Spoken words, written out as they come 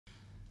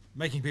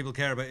Making people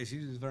care about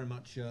issues is very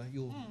much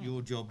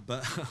your job,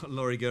 but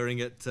Laurie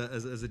Goering as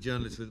a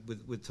journalist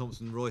with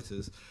Thomson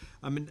Reuters.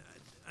 I mean,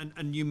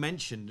 and you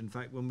mentioned, in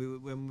fact, when we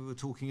were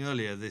talking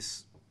earlier,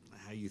 this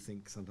how you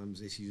think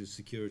sometimes issues of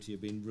security are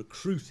being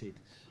recruited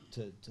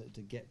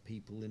to get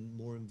people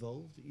more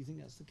involved. Do you think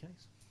that's the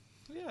case?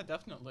 Yeah,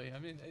 definitely. I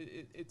mean,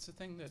 it's a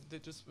thing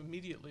that just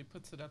immediately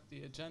puts it up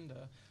the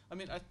agenda. I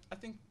mean, I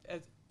think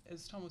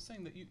as Tom was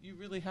saying, that you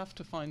really have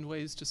to find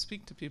ways to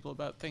speak to people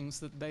about things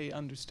that they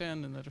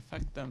understand and that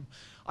affect them.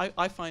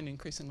 I find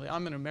increasingly,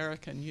 I'm an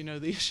American,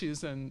 the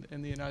issues in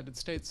the United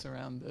States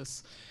around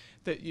this,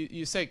 that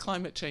you say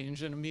climate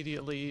change and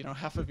immediately,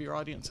 half of your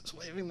audience is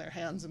waving their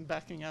hands and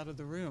backing out of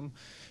the room.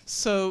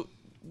 So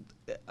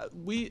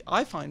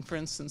I find, for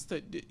instance,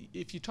 that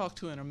if you talk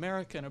to an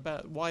American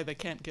about why they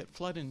can't get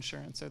flood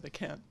insurance or they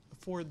can't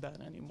afford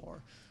that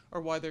anymore, or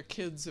why their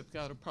kids have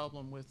got a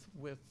problem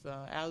with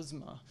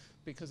asthma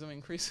because of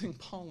increasing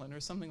pollen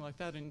or something like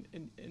that, and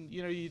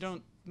you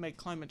don't make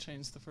climate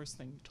change the first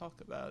thing you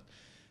talk about,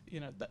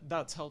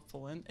 that's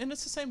helpful. And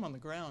it's the same on the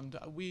ground.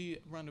 We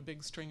run a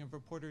big string of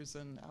reporters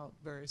in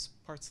various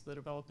parts of the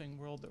developing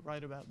world that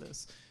write about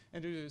this,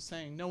 and they're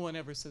saying no one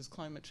ever says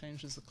climate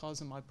change is the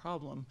cause of my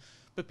problem,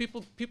 but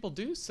people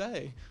do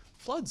say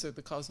floods are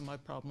the cause of my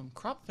problem,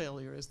 crop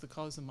failure is the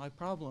cause of my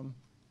problem.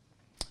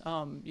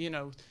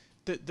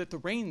 That the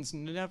rains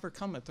never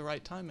come at the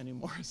right time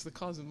anymore is the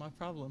cause of my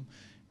problem.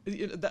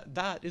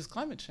 That is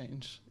climate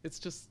change. It's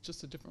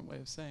just a different way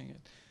of saying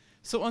it.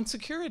 So on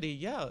security,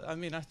 yeah, I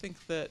mean, I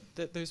think that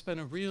there's been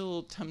a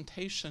real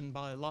temptation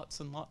by lots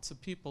and lots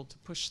of people to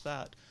push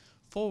that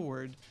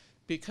forward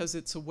because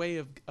it's a way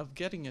of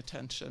getting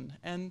attention.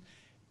 And,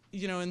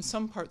 in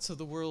some parts of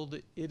the world,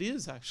 it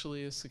is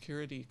actually a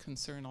security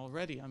concern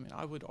already. I mean,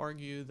 I would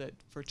argue that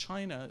for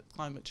China,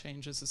 climate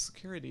change is a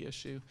security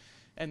issue.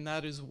 And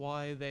that is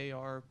why they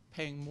are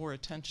paying more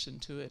attention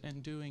to it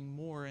and doing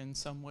more in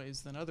some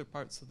ways than other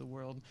parts of the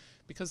world,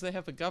 because they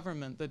have a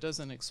government that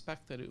doesn't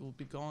expect that it will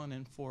be gone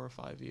in 4 or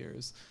 5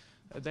 years.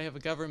 They have a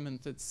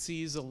government that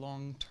sees a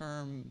long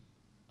term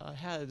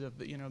ahead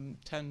of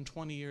 10,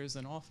 20 years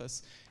in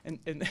office, and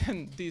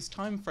these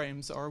time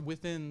frames are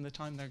within the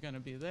time they're going to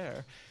be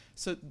there.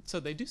 So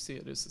they do see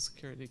it as a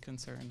security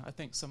concern. I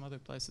think some other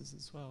places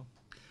as well.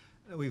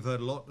 We've heard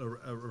a lot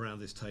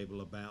around this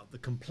table about the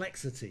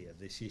complexity of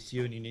this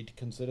issue, and you need to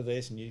consider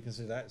this and you need to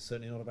consider that. It's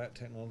certainly not about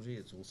technology,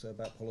 it's also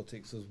about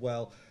politics as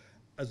well.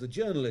 As a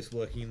journalist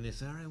working in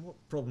this area, what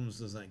problems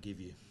does that give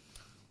you?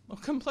 Well,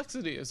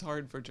 complexity is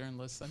hard for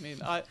journalists. I mean,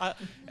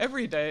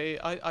 every day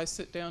I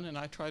sit down and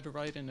I try to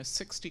write in a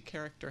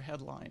 60-character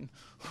headline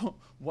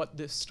what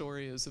this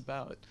story is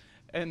about.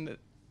 And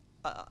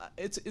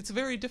it's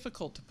very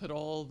difficult to put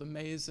all the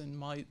mays and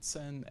mights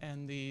and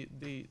the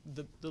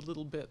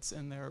little bits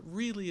in there. It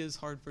really is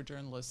hard for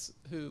journalists,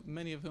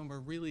 many of whom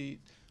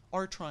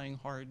are trying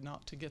hard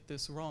not to get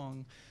this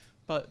wrong,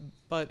 but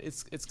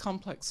it's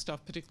complex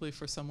stuff, particularly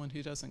for someone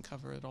who doesn't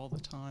cover it all the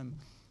time,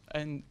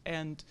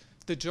 and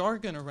the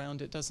jargon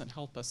around it doesn't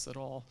help us at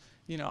all.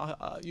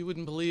 You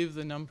wouldn't believe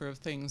the number of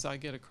things I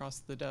get across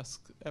the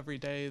desk every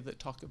day that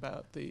talk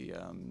about the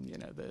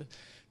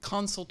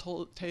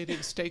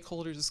consultative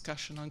stakeholder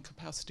discussion on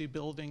capacity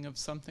building of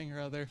something or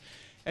other,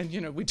 and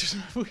we just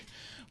if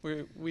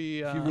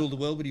you rule the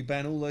world, would you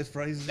ban all those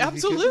phrases?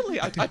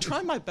 Absolutely. I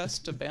try my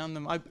best to ban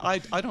them.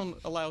 I don't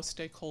allow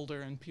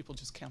stakeholder, and people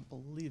just can't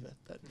believe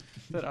it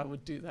that I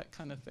would do that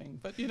kind of thing.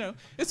 But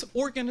it's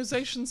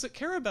organizations that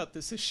care about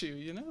this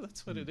issue.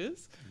 That's what it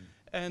is.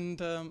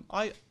 And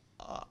I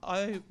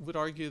would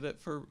argue that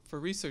for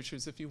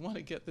researchers, if you want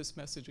to get this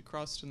message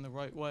across in the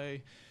right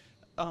way,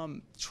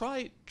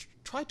 try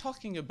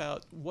talking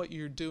about what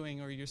you're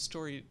doing or your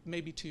story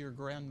maybe to your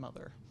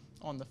grandmother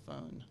on the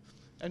phone,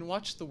 and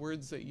watch the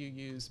words that you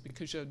use,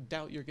 because you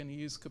doubt you're going to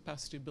use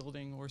capacity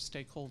building or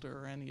stakeholder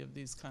or any of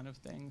these kind of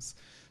things.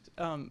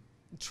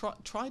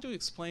 Try to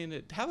explain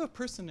it. Have a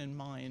person in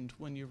mind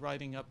when you're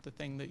writing up the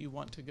thing that you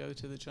want to go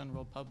to the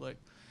general public.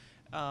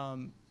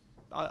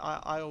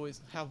 I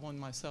always have one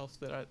myself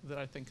that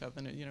I think of,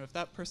 and if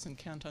that person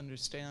can't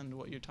understand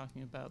what you're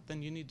talking about,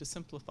 then you need to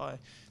simplify,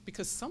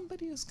 because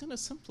somebody is going to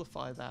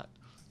simplify that.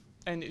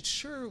 And it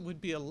sure would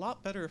be a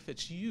lot better if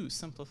it's you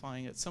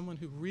simplifying it, someone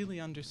who really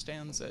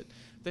understands it,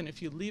 than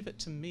if you leave it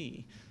to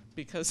me,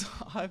 because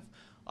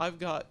I've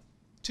got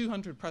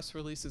 200 press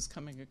releases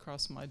coming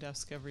across my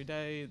desk every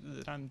day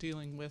that I'm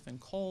dealing with, and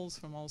calls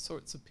from all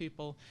sorts of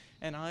people,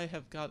 and I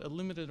have got a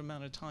limited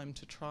amount of time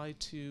to try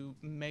to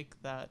make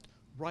that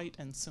right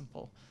and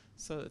simple.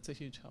 So it's a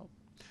huge help.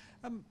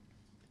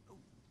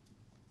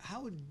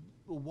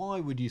 Why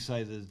would you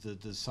say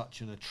there's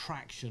such an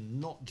attraction,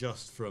 not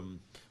just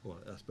from, well,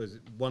 I suppose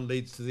one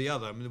leads to the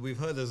other. I mean, we've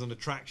heard there's an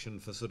attraction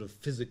for sort of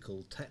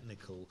physical,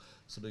 technical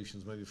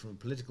solutions, maybe from a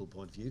political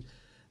point of view.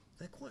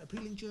 they're quite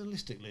appealing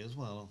journalistically as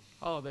well.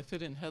 Oh, they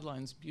fit in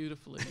headlines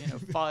beautifully.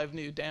 5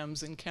 new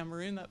dams in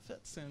Cameroon, that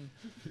fits in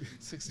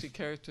 60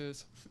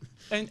 characters.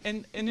 And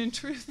in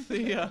truth,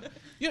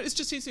 it's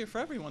just easier for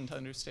everyone to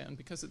understand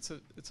because it's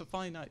a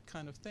finite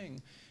kind of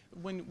thing.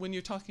 When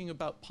you're talking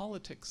about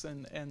politics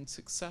and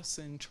success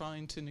in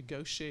trying to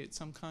negotiate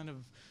some kind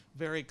of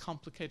very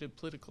complicated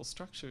political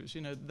structures,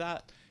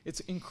 that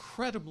it's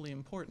incredibly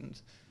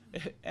important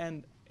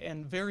and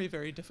very,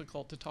 very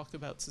difficult to talk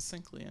about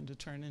succinctly and to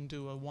turn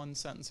into a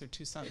 1-sentence or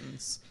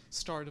 2-sentence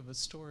start of a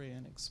story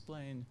and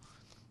explain.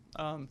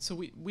 So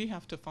we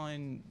have to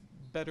find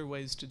better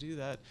ways to do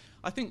that.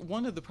 I think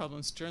one of the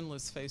problems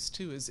journalists face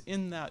too is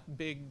in that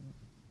big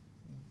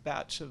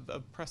batch of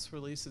press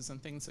releases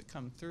and things that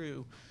come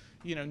through,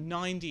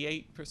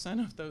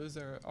 98% of those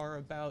are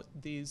about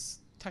these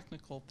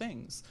technical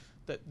things.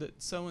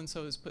 That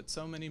so-and-so has put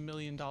so many $1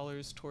 million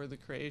toward the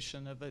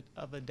creation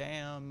of a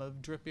dam,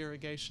 of drip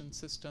irrigation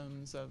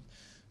systems, of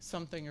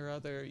something or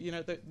other.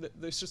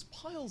 There's just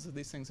piles of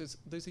these things.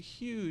 There's a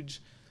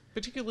huge,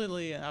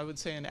 particularly I would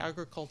say in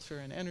agriculture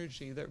and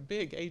energy, there are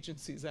big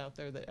agencies out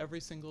there that every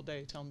single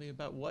day tell me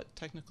about what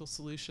technical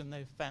solution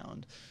they've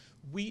found.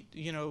 Wheat,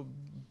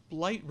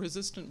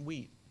 blight-resistant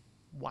wheat,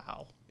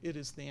 wow, it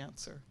is the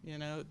answer.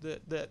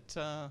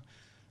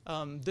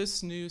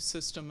 This new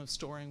system of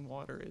storing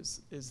water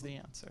is the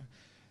answer,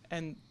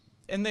 and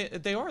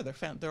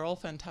they're all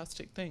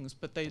fantastic things,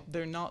 but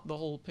they're not the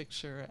whole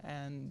picture,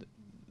 and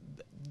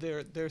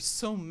there's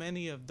so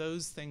many of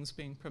those things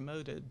being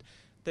promoted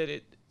that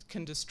it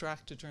can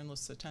distract a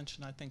journalist's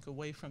attention, I think,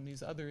 away from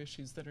these other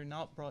issues that are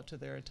not brought to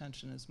their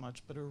attention as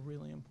much, but are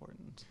really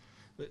important.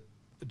 But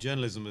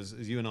journalism, as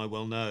you and I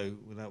well know,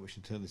 without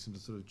wishing to turn this into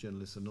sort of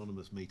journalists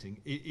anonymous meeting,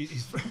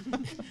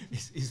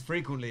 is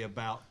frequently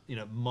about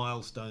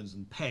milestones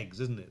and pegs,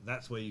 isn't it?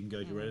 That's where you can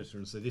go to your editor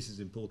and say this is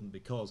important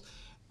because,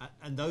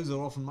 and those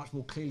are often much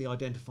more clearly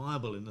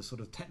identifiable in the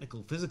sort of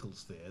technical physical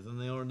sphere than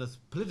they are in the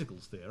political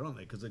sphere, aren't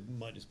they? Because it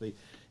might just be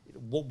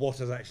what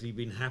has actually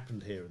been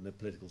happened here in the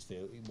political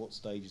sphere. What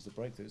stage is the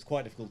breakthrough? It's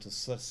quite difficult to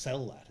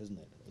sell that, isn't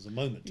it, as a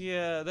moment?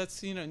 Yeah,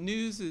 that's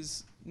news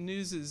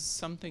is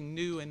something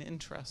new and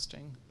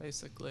interesting,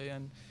 basically,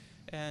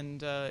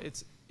 and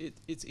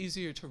it's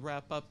easier to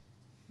wrap up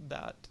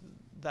that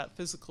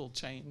physical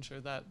change or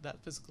that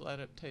physical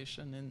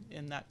adaptation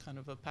in that kind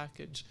of a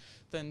package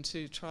than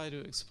to try to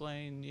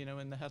explain,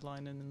 in the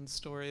headline and in the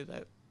story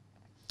that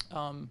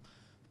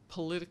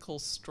political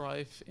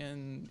strife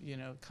in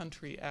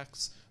country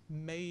X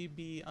may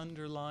be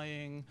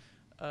underlying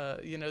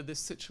this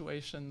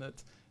situation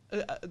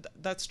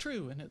that's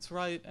true and it's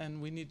right and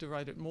we need to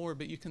write it more,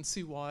 but you can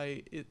see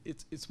why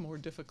it's more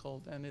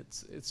difficult and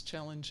it's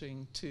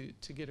challenging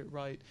to get it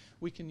right.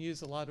 We can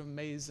use a lot of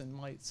mays and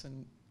mights,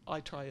 and I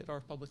try at our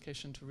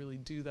publication to really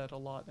do that a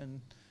lot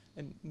and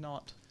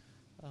not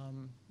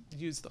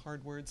use the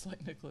hard words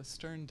like Nicholas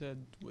Stern did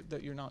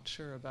that you're not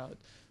sure about.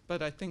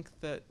 But I think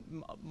that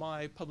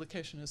my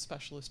publication is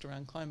specialist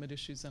around climate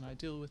issues and I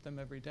deal with them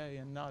every day,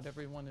 and not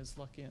everyone is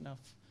lucky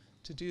enough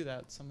to do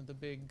that. Some of the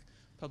big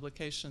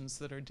publications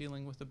that are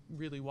dealing with a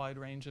really wide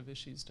range of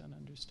issues don't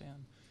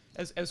understand.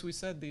 As we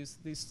said,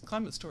 these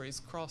climate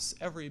stories cross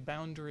every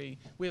boundary.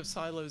 We have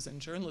silos in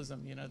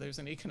journalism. There's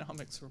an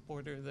economics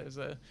reporter, there's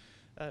a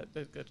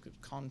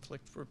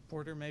conflict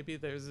reporter maybe,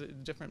 there's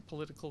different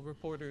political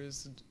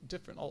reporters,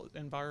 different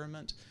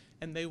environment,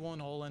 and they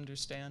won't all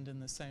understand in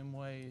the same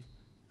way.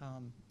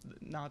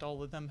 Not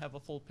all of them have a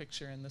full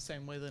picture in the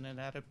same way that an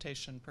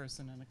adaptation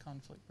person and a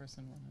conflict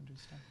person won't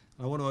understand.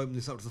 I want to open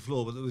this up to the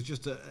floor, but there was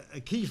just a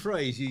key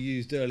phrase you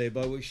used earlier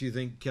by which you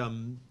think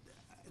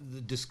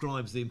that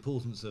describes the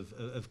importance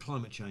of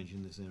climate change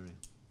in this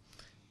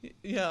area.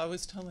 Yeah, I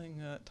was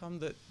telling Tom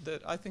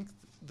that I think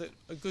that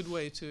a good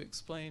way to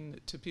explain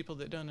to people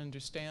that don't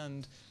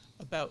understand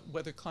about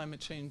whether climate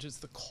change is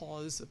the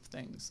cause of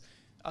things.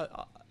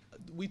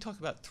 We talk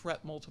about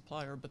threat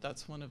multiplier, but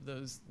that's one of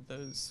those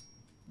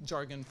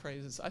jargon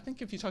phrases. I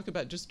think if you talk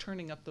about just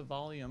turning up the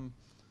volume,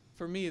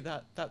 for me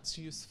that's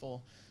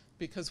useful,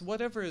 because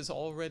whatever is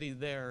already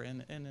there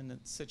in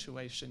a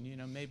situation,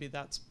 maybe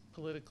that's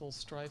political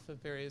strife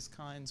of various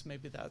kinds,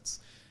 maybe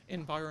that's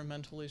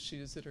environmental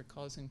issues that are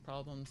causing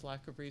problems,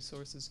 lack of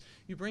resources.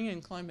 You bring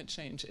in climate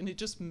change and it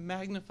just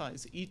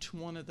magnifies each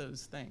one of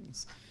those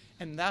things.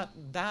 And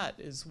that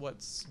is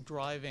what's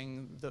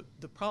driving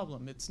the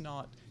problem. It's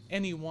not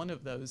any one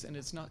of those, and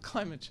it's not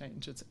climate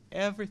change. It's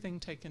everything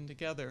taken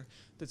together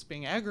that's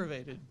being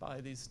aggravated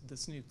by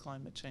this new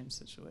climate change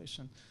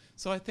situation.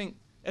 So I think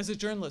as a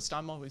journalist,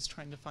 I'm always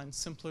trying to find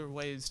simpler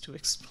ways to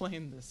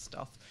explain this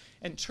stuff.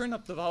 And turn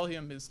up the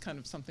volume is kind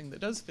of something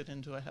that does fit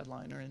into a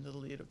headline or into the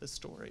lead of a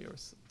story or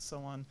so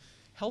on.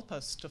 Help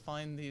us to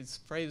find these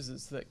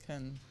phrases that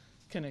can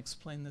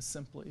explain this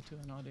simply to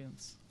an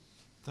audience.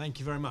 Thank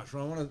you very much.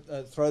 Well, I want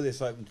to throw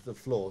this open to the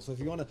floor. So if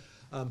you want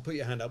to put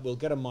your hand up, we'll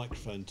get a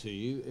microphone to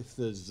you. If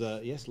there's,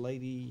 yes,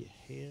 lady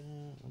here.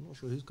 I'm not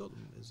sure who's got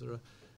them. Is there